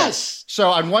 Yes. Yeah. So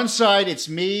on one side, it's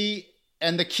me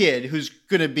and the kid, who's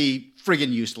going to be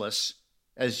friggin' useless,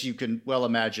 as you can well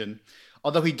imagine.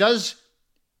 Although he does,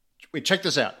 wait, check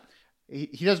this out.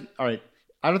 He doesn't, all right,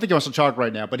 I don't think he wants to talk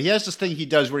right now, but he has this thing he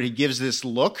does where he gives this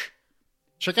look.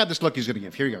 Check out this look he's going to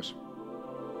give. Here he goes.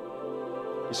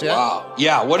 You see that? Wow.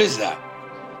 Yeah, what is that?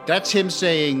 That's him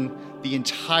saying the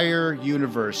entire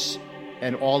universe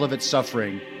and all of its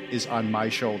suffering is on my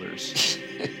shoulders.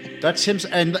 That's him.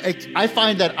 And I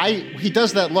find that he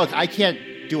does that look. I can't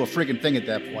do a friggin' thing at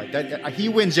that point. He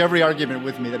wins every argument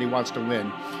with me that he wants to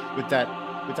win with that.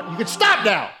 You can stop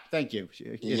now. Thank you.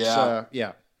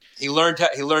 Yeah. He learned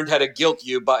how to guilt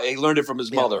you, but he learned it from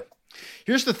his mother.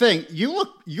 Here's the thing.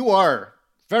 You are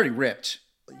very ripped.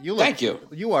 Thank you.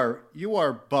 You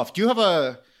are buff. Do you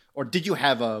have did you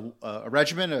have a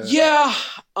regimen? Yeah,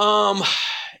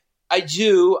 I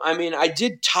do. I mean, I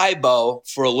did Taibo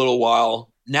for a little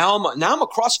while. Now I'm a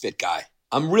CrossFit guy.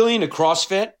 I'm really into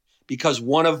CrossFit because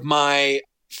one of my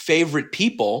favorite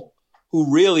people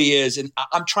who really is, and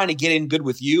I'm trying to get in good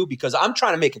with you because I'm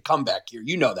trying to make a comeback here.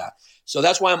 You know that. So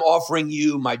that's why I'm offering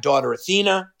you my daughter,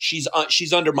 Athena. She's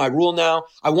under my rule now.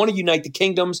 I want to unite the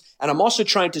kingdoms. And I'm also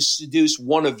trying to seduce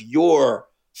one of your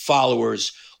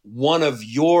followers, one of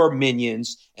your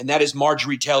minions, and that is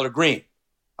Marjorie Taylor Greene.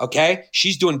 Okay?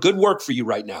 She's doing good work for you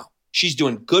right now. She's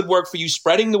doing good work for you,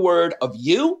 spreading the word of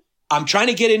you. I'm trying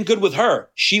to get in good with her.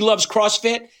 She loves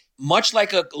CrossFit, much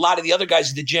like a lot of the other guys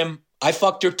at the gym. I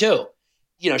fucked her too.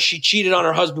 She cheated on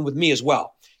her husband with me as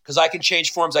well. Because I can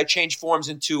change forms. I changed forms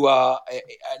into an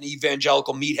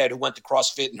evangelical meathead who went to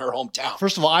CrossFit in her hometown.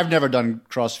 First of all, I've never done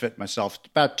CrossFit myself.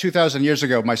 About 2,000 years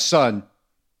ago, my son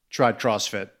tried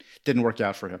CrossFit. Didn't work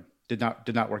out for him. Did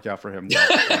not work out for him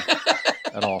well,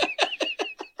 at all.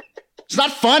 It's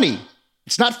not funny.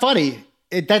 It's not funny.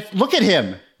 Look at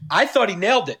him. I thought he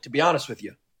nailed it, to be honest with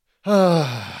you.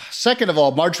 Second of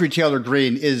all, Marjorie Taylor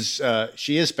Greene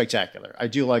she is spectacular. I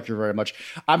do like her very much.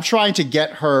 I'm trying to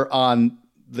get her on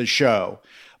the show,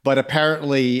 but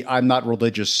apparently I'm not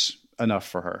religious enough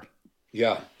for her.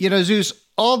 Yeah. Zeus,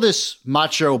 all this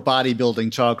macho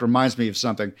bodybuilding talk reminds me of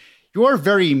something. You're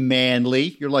very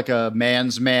manly. You're like a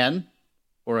man's man,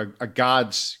 or a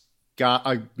god's god,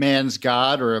 a man's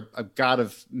god, or a god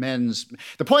of men's.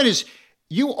 The point is,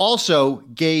 you also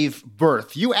gave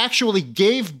birth. You actually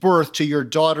gave birth to your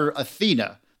daughter,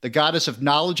 Athena, the goddess of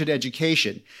knowledge and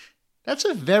education. That's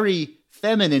a very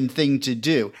feminine thing to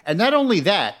do. And not only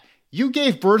that, you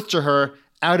gave birth to her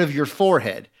out of your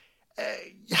forehead.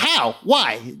 How?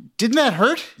 Why? Didn't that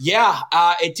hurt? Yeah,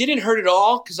 it didn't hurt at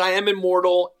all because I am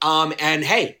immortal. And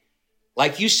hey,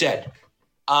 like you said,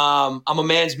 I'm a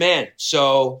man's man.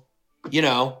 So,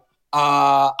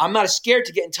 I'm not scared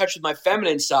to get in touch with my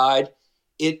feminine side.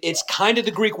 It's kind of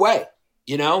the Greek way.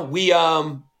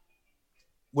 We're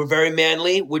very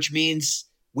manly, which means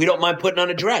we don't mind putting on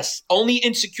a dress. Only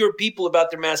insecure people about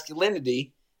their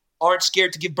masculinity aren't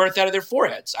scared to give birth out of their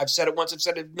foreheads. I've said it once. I've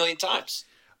said it a million times.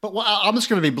 But I'm just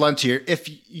going to be blunt here. If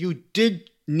you did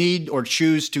need or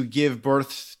choose to give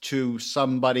birth to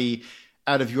somebody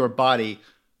out of your body,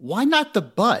 why not the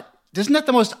butt? Isn't that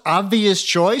the most obvious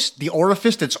choice? The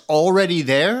orifice that's already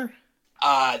there?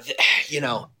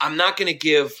 I'm not going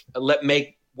to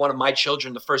make one of my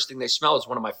children the first thing they smell is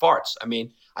one of my farts. I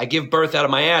mean, I give birth out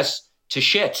of my ass to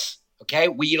shits. Okay.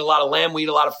 We eat a lot of lamb. We eat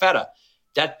a lot of feta.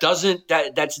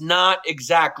 That's not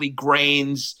exactly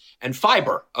grains and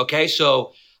fiber. Okay.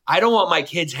 So I don't want my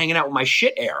kids hanging out with my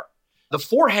shit air. The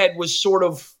forehead was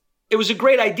it was a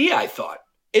great idea, I thought.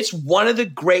 It's one of the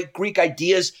great Greek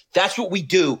ideas. That's what we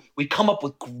do. We come up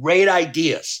with great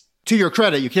ideas. To your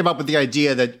credit, you came up with the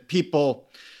idea that people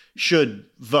should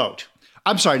vote.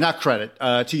 I'm sorry, not credit,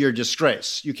 to your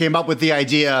disgrace. You came up with the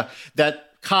idea that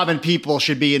common people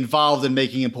should be involved in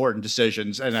making important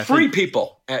decisions. And Free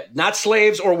people, not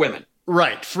slaves or women.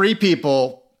 Right. Free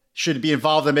people should be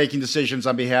involved in making decisions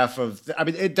on behalf of,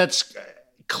 that's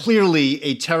clearly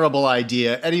a terrible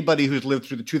idea. Anybody who's lived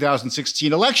through the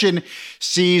 2016 election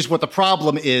sees what the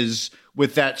problem is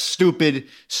with that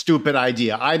stupid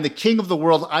idea. I'm the king of the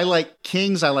world. I like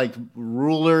kings. I like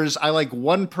rulers. I like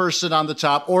one person on the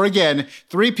top, or again,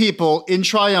 three people in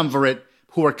triumvirate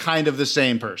who are kind of the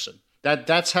same person.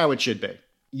 That's how it should be.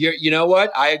 You know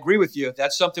what? I agree with you.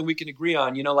 That's something we can agree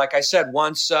on. Like I said,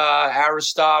 once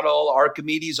Aristotle,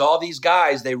 Archimedes, all these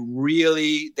guys, they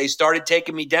started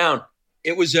taking me down.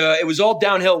 It was all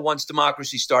downhill once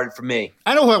democracy started for me.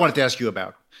 I know who I wanted to ask you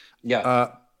about.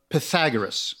 Yeah.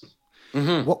 Pythagoras.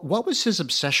 Mm-hmm. What was his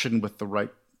obsession with the right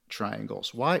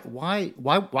triangles? Why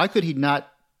could he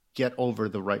not get over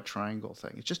the right triangle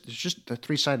thing? It's just a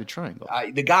three-sided triangle.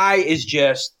 The guy is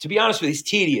just, to be honest with you, he's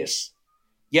tedious.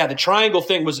 Yeah, the triangle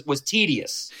thing was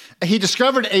tedious. He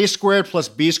discovered a squared plus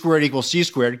b squared equals c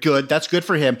squared. Good. That's good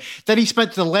for him. Then he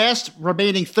spent the last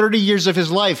remaining 30 years of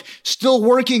his life still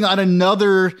working on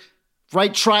another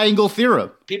right triangle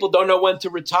theorem. People don't know when to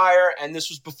retire, and this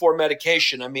was before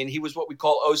medication. I mean, he was what we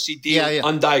call OCD,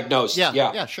 undiagnosed.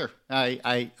 Yeah, sure.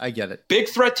 I get it. Big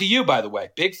threat to you, by the way.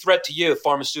 Big threat to you,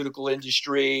 pharmaceutical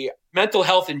industry. Mental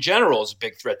health in general is a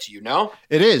big threat to you, no?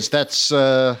 It is. That's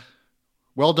well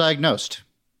diagnosed.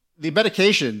 The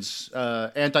medications,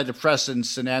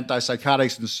 antidepressants and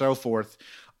antipsychotics and so forth,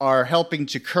 are helping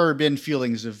to curb in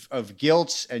feelings of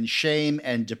guilt and shame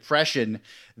and depression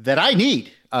that I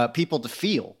need people to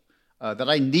feel, that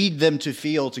I need them to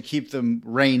feel to keep them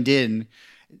reined in,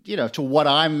 to what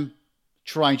I'm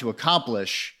trying to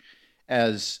accomplish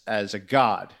as a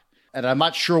god. And I'm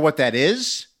not sure what that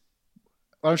is,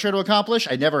 what I'm trying to accomplish.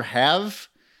 I never have.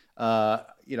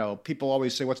 People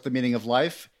always say, what's the meaning of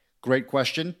life? Great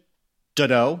question.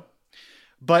 Dunno.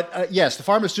 But yes, the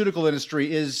pharmaceutical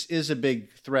industry is a big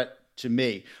threat to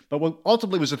me. But what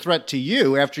ultimately was a threat to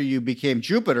you after you became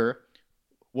Jupiter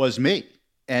was me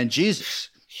and Jesus.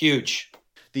 Huge.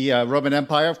 The Roman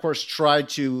Empire, of course, tried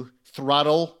to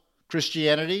throttle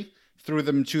Christianity, threw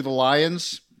them to the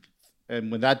lions.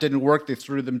 And when that didn't work, they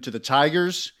threw them to the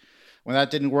tigers. When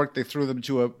that didn't work, they threw them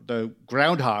to the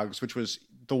groundhogs, which was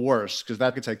the worst because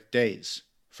that could take days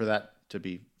for that to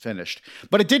be finished.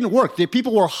 But it didn't work. The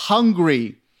people were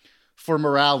hungry for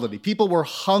morality. People were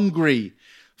hungry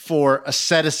for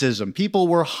asceticism. People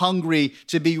were hungry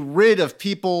to be rid of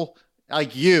people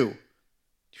like you,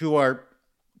 who are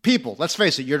people. Let's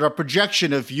face it, you're a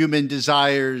projection of human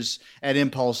desires and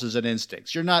impulses and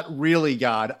instincts. You're not really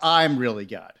God. I'm really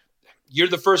God. You're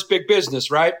the first big business,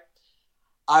 right?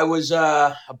 I was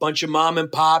a bunch of mom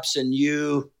and pops, and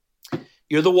you're the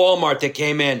Walmart that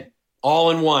came in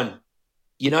all in one.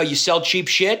 You sell cheap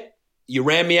shit. You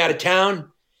ran me out of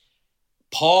town.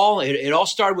 Paul, it all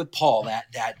started with Paul,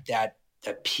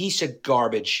 that piece of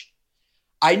garbage.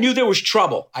 I knew there was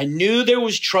trouble.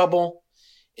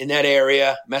 In that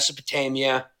area,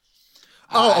 Mesopotamia.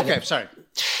 Oh, okay. Sorry.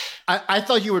 I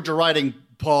thought you were deriding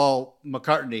Paul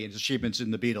McCartney and his achievements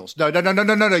in the Beatles. No.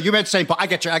 You meant St. Paul. I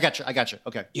got you.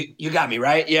 Okay. You got me,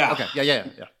 right? Yeah. Okay. Yeah.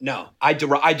 No, I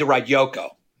deride Yoko.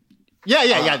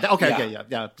 Yeah. Okay.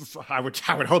 Yeah. I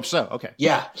would hope so. Okay.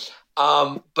 Yeah.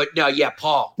 But no, yeah,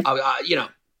 Paul.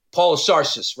 Paul of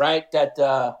Sarsis, right?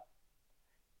 That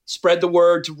spread the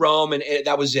word to Rome, and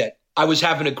that was it. I was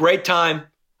having a great time.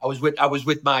 I was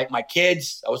with my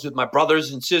kids. I was with my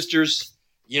brothers and sisters.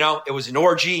 It was an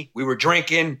orgy. We were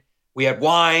drinking. We had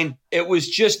wine. It was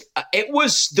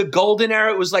the golden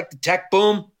era. It was like the tech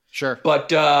boom. Sure. But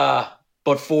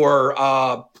for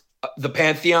the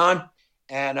Pantheon,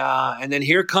 and then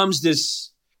here comes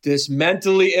this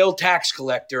mentally ill tax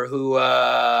collector who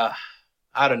I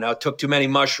don't know, took too many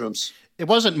mushrooms. It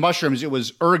wasn't mushrooms. It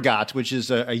was ergot, whiwhich is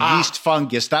a yeast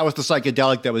fungus. That was the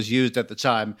psychedelic that was used at the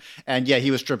time. And yeah, he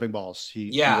was tripping balls.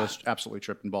 He was absolutely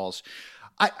tripping balls.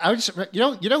 I just,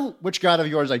 you know which god of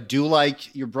yours I do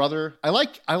like? Your brother. I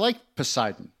like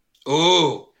Poseidon.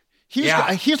 Ooh, he's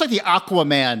like the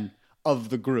Aquaman of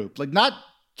the group. Like, not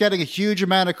getting a huge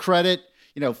amount of credit.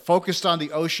 Focused on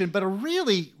the ocean, but a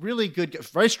really, really good,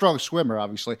 very strong swimmer,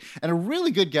 obviously, and a really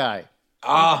good guy.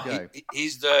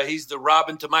 He's the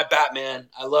Robin to my Batman.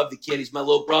 I love the kid. He's my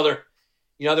little brother.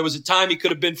 There was a time he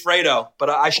could have been Fredo, but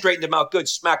I straightened him out good,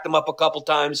 smacked him up a couple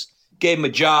times, gave him a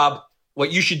job.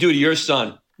 What you should do to your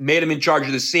son, made him in charge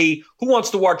of the sea. Who wants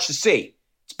to watch the sea?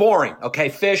 It's boring. Okay,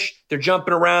 fish, they're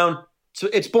jumping around. So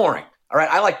it's boring. All right,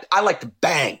 I like to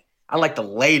bang. I like the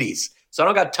ladies. So I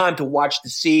don't got time to watch the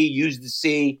sea, use the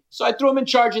sea. So I threw him in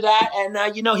charge of that, and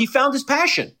he found his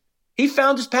passion. He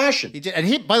did,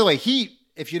 and by the way,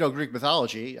 if you know Greek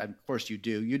mythology, of course you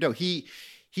do.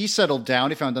 He settled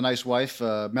down. He found a nice wife,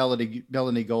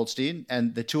 Melanie Goldstein,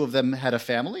 and the two of them had a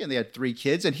family, and they had 3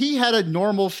 kids, and he had a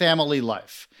normal family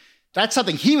life. That's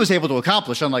something he was able to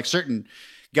accomplish, unlike certain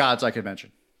gods I could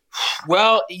mention.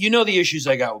 Well, the issues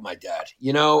I got with my dad.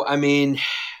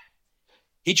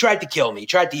 He tried to kill me. He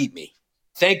tried to eat me.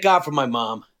 Thank God for my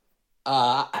mom.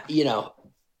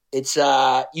 It's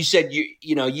you said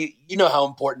you know how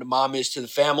important a mom is to the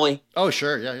family. Oh,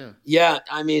 sure. Yeah. Yeah.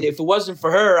 I mean, if it wasn't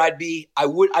for her, I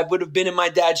would have been in my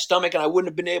dad's stomach, and I wouldn't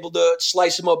have been able to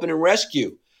slice him open and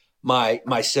rescue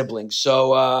my siblings.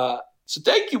 So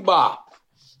thank you, Ma.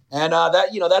 And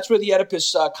that's where the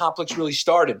Oedipus complex really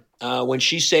started. When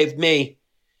she saved me,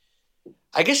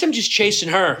 I guess I'm just chasing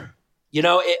her.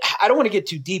 I don't want to get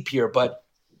too deep here, but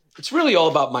it's really all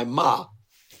about my ma.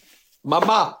 My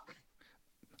ma.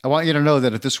 I want you to know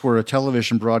that if this were a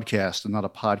television broadcast and not a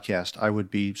podcast, I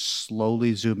would be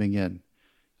slowly zooming in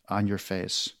on your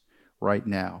face right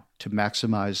now to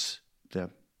maximize the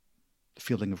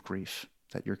feeling of grief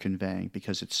that you're conveying,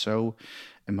 because it's so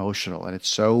emotional and it's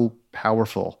so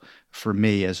powerful for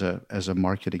me as a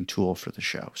marketing tool for the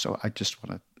show. So I just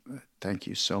want to thank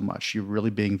you so much. You're really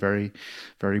being very,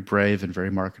 very brave and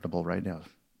very marketable right now.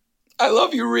 I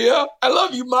love you, Rhea. I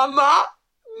love you, Mama.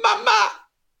 Mama.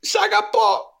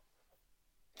 Sagapo.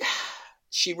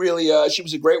 She really, she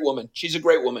was a great woman. She's a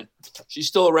great woman. She's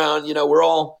still around. We're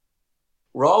all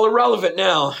irrelevant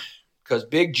now because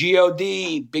Big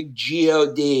G.O.D.,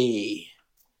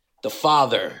 the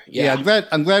father. Yeah.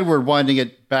 I'm glad we're winding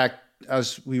it back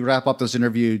as we wrap up this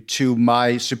interview to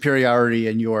my superiority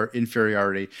and your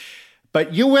inferiority.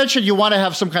 But you mentioned you want to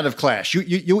have some kind of clash.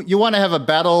 You want to have a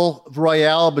battle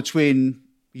royale between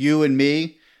you and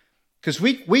me, because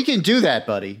we can do that,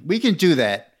 buddy. We can do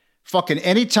that. Fucking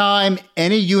anytime,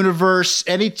 any universe,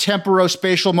 any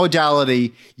temporospatial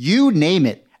modality, you name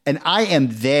it, and I am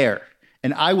there,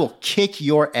 and I will kick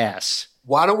your ass.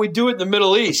 Why don't we do it in the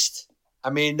Middle East? I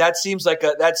mean, that seems like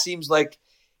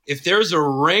if there's a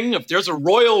ring, if there's a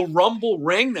Royal Rumble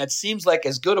ring, that seems like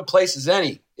as good a place as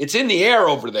any. It's in the air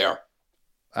over there.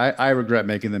 I regret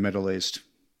making the Middle East.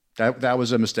 That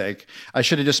was a mistake. I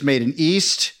should have just made an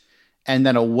East and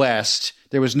then a West.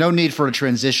 There was no need for a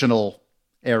transitional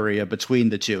area between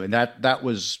the two, and that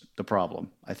was the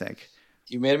problem, I think.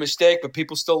 You made a mistake, but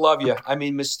people still love you. I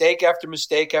mean, mistake after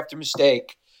mistake after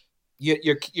mistake.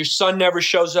 Your son never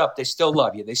shows up. They still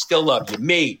love you. They still love you.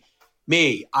 Me.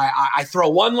 I throw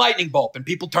one lightning bolt and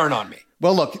people turn on me.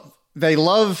 Well, look, they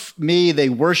love me. They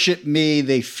worship me.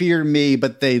 They fear me,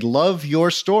 but they love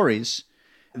your stories.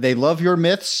 They love your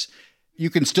myths. You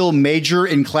can still major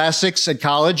in classics at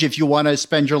college. If you want to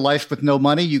spend your life with no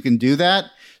money, you can do that.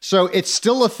 So it's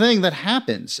still a thing that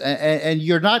happens, and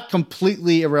you're not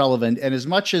completely irrelevant. And as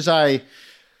much as I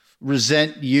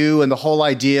resent you and the whole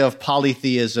idea of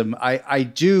polytheism, I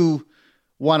do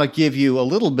want to give you a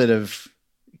little bit of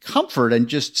comfort and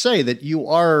just say that you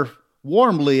are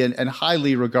warmly and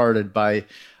highly regarded by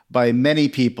many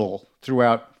people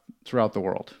throughout the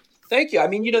world. Thank you. I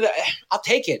mean, I'll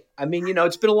take it. I mean,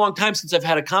 it's been a long time since I've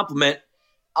had a compliment.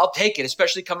 I'll take it,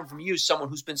 especially coming from you, someone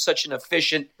who's been such an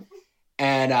efficient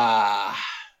and a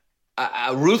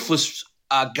ruthless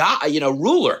guy,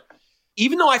 ruler.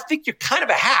 Even though I think you're kind of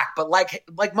a hack, but like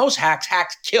most hacks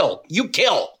kill. You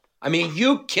kill. I mean,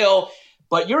 you kill,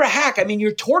 but you're a hack. I mean,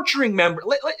 you're torturing members.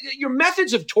 Your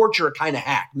methods of torture are kind of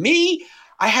hack. Me,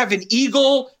 I have an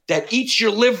eagle that eats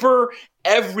your liver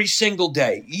every single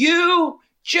day. You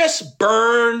just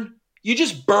burn. You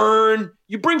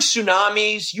bring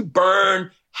tsunamis. You burn.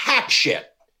 Hack shit.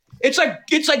 It's like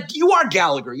you are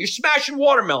Gallagher. You're smashing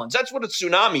watermelons. That's what a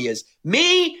tsunami is.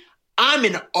 Me, I'm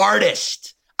an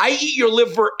artist. I eat your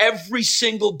liver every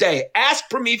single day. Ask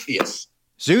Prometheus.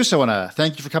 Zeus, I want to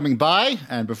thank you for coming by.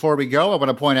 And before we go, I want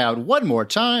to point out one more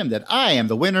time that I am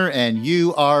the winner and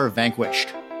you are vanquished.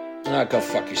 Go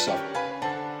fuck yourself.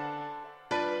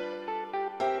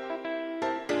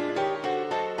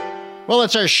 Well,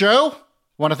 that's our show. I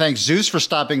want to thank Zeus for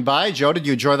stopping by. Joe, did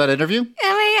you enjoy that interview?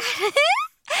 Oh my God.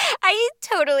 I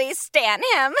totally stan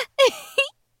him.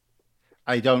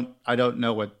 I don't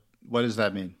know what does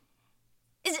that mean?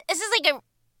 It's just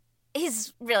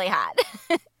he's really hot.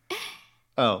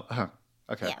 Oh,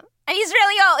 okay. Yeah. And he's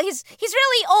really old. He's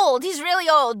really old. He's really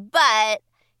old, but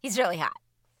he's really hot.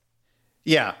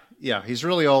 Yeah. He's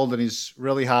really old and he's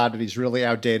really hot and he's really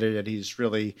outdated and he's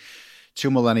really 2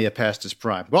 millennia past his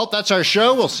prime. Well, that's our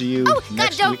show. We'll see you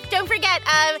next week. Don't forget,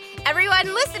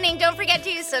 everyone listening, don't forget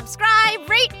to subscribe,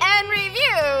 rate, and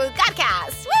review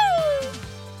Godcast. Woo!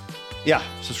 Yeah,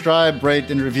 subscribe, rate,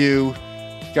 and review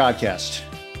Godcast.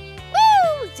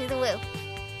 Woo! Do the woo.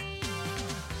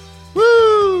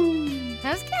 Woo!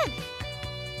 That was good.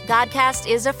 Godcast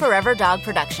is a Forever Dog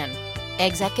production.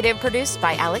 Executive produced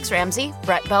by Alex Ramsey,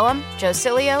 Brett Boehm, Joe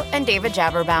Cilio, and David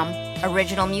Jabberbaum.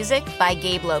 Original music by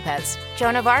Gabe Lopez.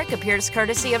 Joan of Arc appears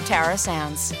courtesy of Tara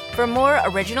Sounds. For more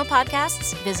original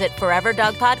podcasts, visit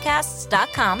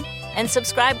foreverdogpodcasts.com and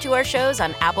subscribe to our shows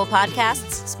on Apple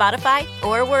Podcasts, Spotify,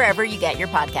 or wherever you get your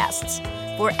podcasts.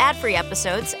 For ad-free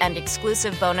episodes and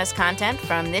exclusive bonus content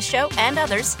from this show and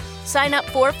others, sign up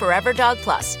for Forever Dog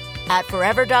Plus at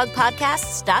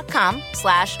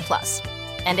foreverdogpodcasts.com/plus.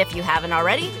 And if you haven't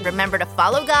already, remember to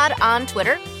follow God on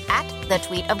Twitter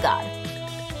 @TheTweetOfGod.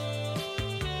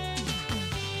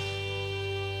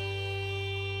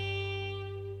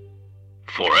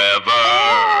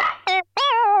 Forever.